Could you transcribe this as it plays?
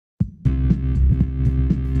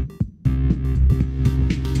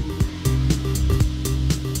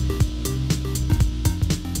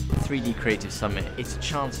Creative Summit, it's a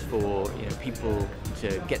chance for people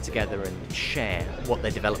to get together and share what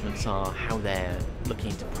their developments are, how they're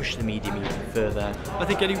looking to push the medium even further. I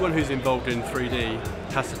think anyone who's involved in 3D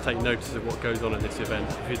has to take notice of what goes on at this event.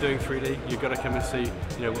 If you're doing 3D, you've got to come and see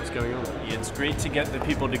what's going on. It's great to get the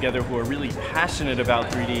people together who are really passionate about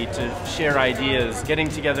 3D to share ideas. Getting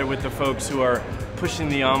together with the folks who are pushing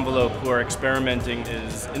the envelope, who are experimenting,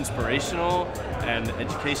 is inspirational and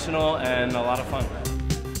educational and a lot of fun.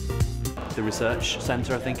 The research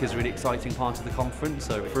centre, I think, is a really exciting part of the conference.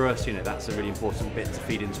 So for us, that's a really important bit to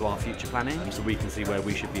feed into our future planning, so we can see where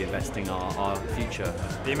we should be investing our future.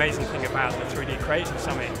 The amazing thing about the 3D Creative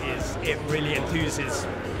Summit is it really enthuses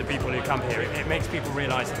the people who come here. It makes people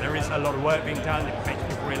realise that there is a lot of work being done. It makes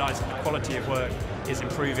people realise that the quality of work is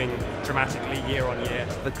improving dramatically year on year.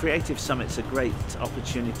 The Creative Summit's a great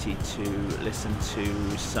opportunity to listen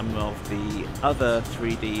to some of the other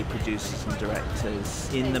 3D producers and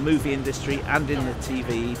directors in the movie industry and in the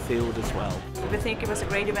TV field as well. We think it was a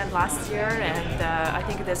great event last year, and I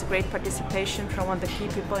think there's great participation from all the key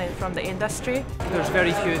people from the industry. There's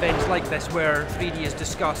very few events like this where 3D is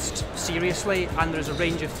discussed seriously and there's a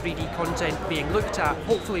range of 3D content being looked at.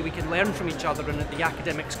 Hopefully we can learn from each other and that the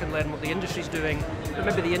academics can learn what the industry's doing. But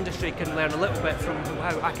maybe the industry can learn a little bit from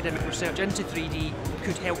how academic research into 3D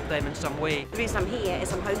could help them in some way. The reason I'm here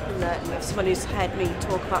is I'm hoping that if someone who's heard me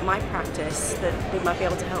talk about my practice, that they might be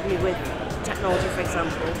able to help me with technology, for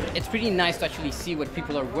example. It's pretty nice to actually see what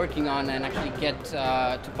people are working on and actually get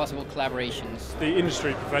to possible collaborations. The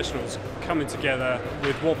industry professionals coming together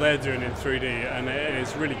with what they're doing in 3D, and it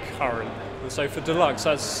is really current. And so for Deluxe,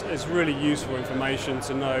 it's really useful information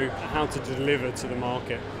to know how to deliver to the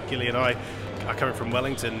market. Gilly and I are coming from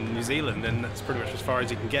Wellington, New Zealand, and that's pretty much as far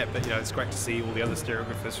as you can get. But it's great to see all the other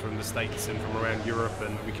stereographers from the States and from around Europe,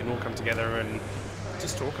 and we can all come together and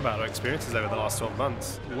just talk about our experiences over the last 12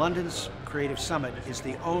 months. London's Creative Summit is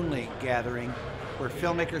the only gathering where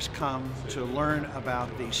filmmakers come to learn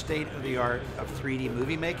about the state-of-the-art of 3D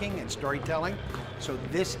movie making and storytelling. So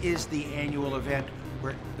this is the annual event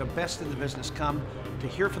where the best in the business come to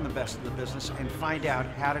hear from the best in the business and find out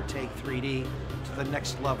how to take 3D to the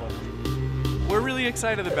next level. We're really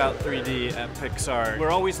excited about 3D at Pixar. We're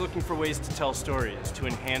always looking for ways to tell stories, to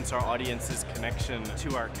enhance our audience's connection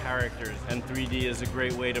to our characters, and 3D is a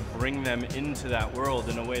great way to bring them into that world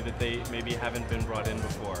in a way that they maybe haven't been brought in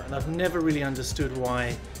before. I've never really understood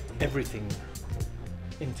why everything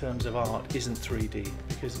in terms of art isn't 3D,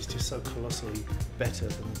 because it's just so colossally better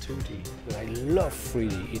than 2D. I love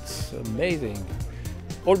 3D, it's amazing.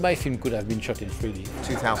 All my films could have been shot in 3D.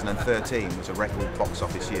 2013 was a record box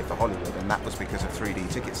office year for Hollywood, and that was because of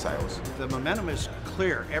 3D ticket sales. The momentum is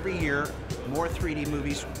clear. Every year, more 3D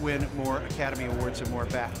movies win more Academy Awards and more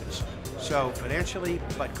BAFTAs. So financially,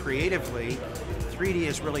 but creatively, 3D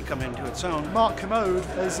has really come into its own. Mark Commode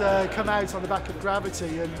has come out on the back of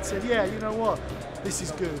Gravity and said, yeah, you know what, this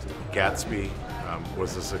is good. Gatsby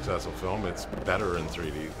was a successful film. It's better in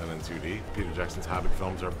 3D than in 2D. Peter Jackson's Hobbit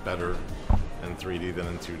films are better in 3D than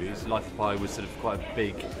in 2D. Life of Pi was sort of quite a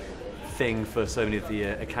big thing for so many of the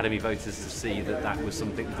Academy voters to see that was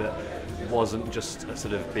something that wasn't just a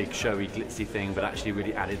sort of big showy glitzy thing, but actually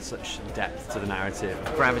really added such depth to the narrative.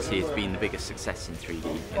 Gravity has been the biggest success in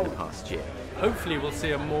 3D in the past year. Hopefully we'll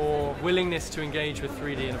see a more willingness to engage with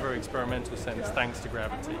 3D in a very experimental sense thanks to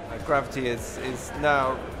Gravity. Gravity is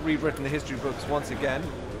now rewritten the history books once again.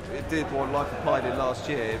 It did what Life of Pi did last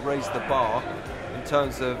year. It raised the bar in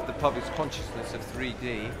terms of the public's consciousness of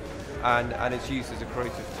 3D and its use as a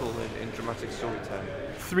creative tool in dramatic storytelling.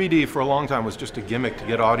 3D for a long time was just a gimmick to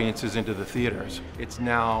get audiences into the theaters. It's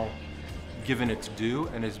now given its due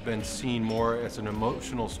and has been seen more as an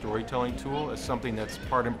emotional storytelling tool, as something that's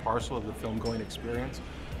part and parcel of the film-going experience.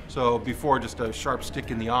 So before, just a sharp stick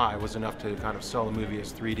in the eye was enough to kind of sell a movie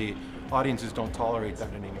as 3D. Audiences don't tolerate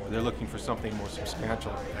that anymore. They're looking for something more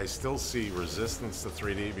substantial. I still see resistance to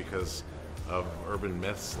 3D because of urban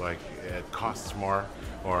myths like it costs more,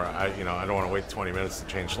 or I don't want to wait 20 minutes to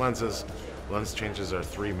change lenses. Lens changes are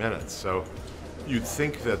 3 minutes. So you'd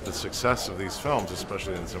think that the success of these films,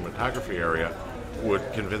 especially in the cinematography area, would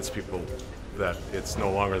convince people that it's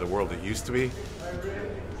no longer the world it used to be,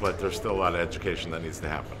 but there's still a lot of education that needs to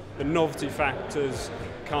happen. The novelty factor's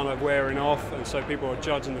kind of wearing off, and so people are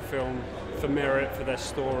judging the film for merit, for their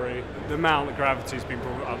story. The amount that Gravity's been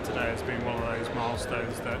brought up today has been one of those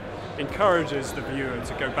milestones that encourages the viewer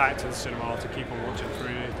to go back to the cinema to keep on watching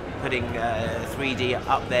 3D. Putting 3D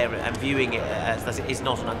up there and viewing it as it is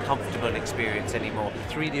not an uncomfortable experience anymore.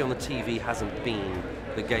 3D on the TV hasn't been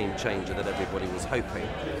the game changer that everybody was hoping,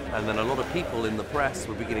 and then a lot of people in the press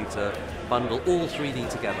were beginning to bundle all 3D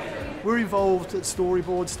together. we're involved at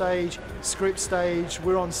storyboard stage, script stage,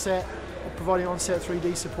 we're on set, providing on-set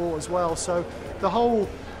 3D support as well. So the whole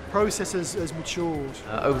process has matured.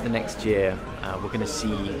 Over the next year, we're going to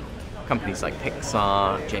see companies like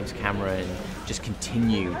Pixar, James Cameron, just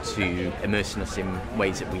continue to immerse us in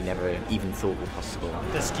ways that we never even thought were possible.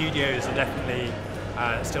 The studios are definitely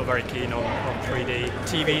still very keen on 3D.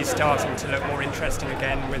 TV is starting to look more interesting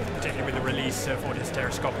again, particularly with the release of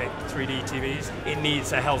audio-stereoscopic 3D TVs. It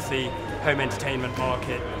needs a healthy home entertainment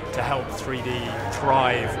market to help 3D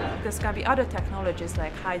thrive. There's going to be other technologies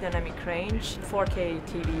like high dynamic range. 4K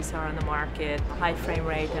TVs are on the market, high frame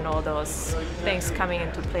rate and all those things coming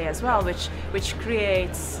into play as well, which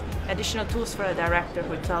creates additional tools for a director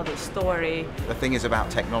who tell the story. The thing is about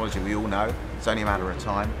technology, we all know, it's only a matter of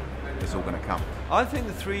time. It's all going to come. I think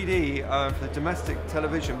the 3D for the domestic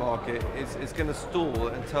television market is going to stall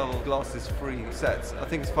until glasses-free sets. I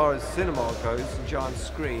think as far as cinema goes, giant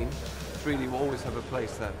screen, 3D will always have a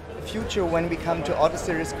place there. The future, when we come to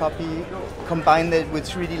auto-stereoscopy, combine that with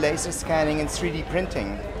 3D laser scanning and 3D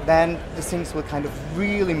printing, then the things will kind of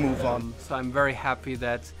really move on. So I'm very happy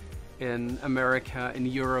that in America, in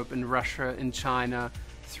Europe, in Russia, in China,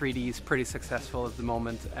 3D is pretty successful at the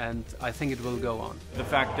moment, and I think it will go on. The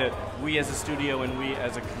fact that we as a studio and we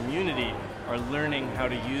as a community are learning how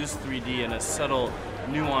to use 3D in a subtle,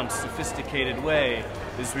 nuanced, sophisticated way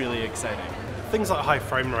is really exciting. Things like high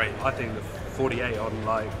frame rate, I think the 48 on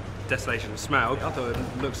like Desolation of Smaug, I thought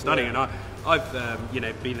it looked stunning, and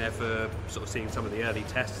I've been there for sort of seeing some of the early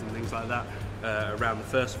tests and things like that around the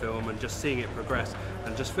first film, and just seeing it progress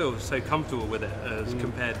and just feel so comfortable with it as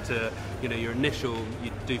compared to your initial.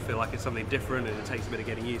 You do feel like it's something different and it takes a bit of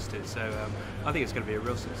getting used to. So I think it's going to be a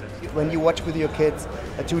real success. When you watch with your kids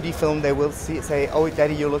a 2D film, they will say, "Oh,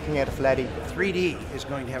 Daddy, you're looking at a flatty." 3D is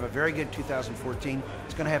going to have a very good 2014.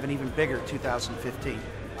 It's going to have an even bigger 2015.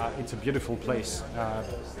 It's a beautiful place,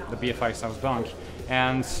 the BFI Southbank,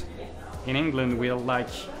 and in England we're like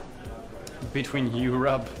between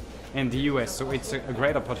Europe and the US, so it's a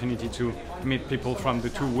great opportunity to meet people from the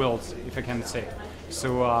two worlds, if I can say.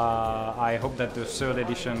 So I hope that the third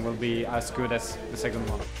edition will be as good as the second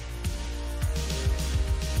one.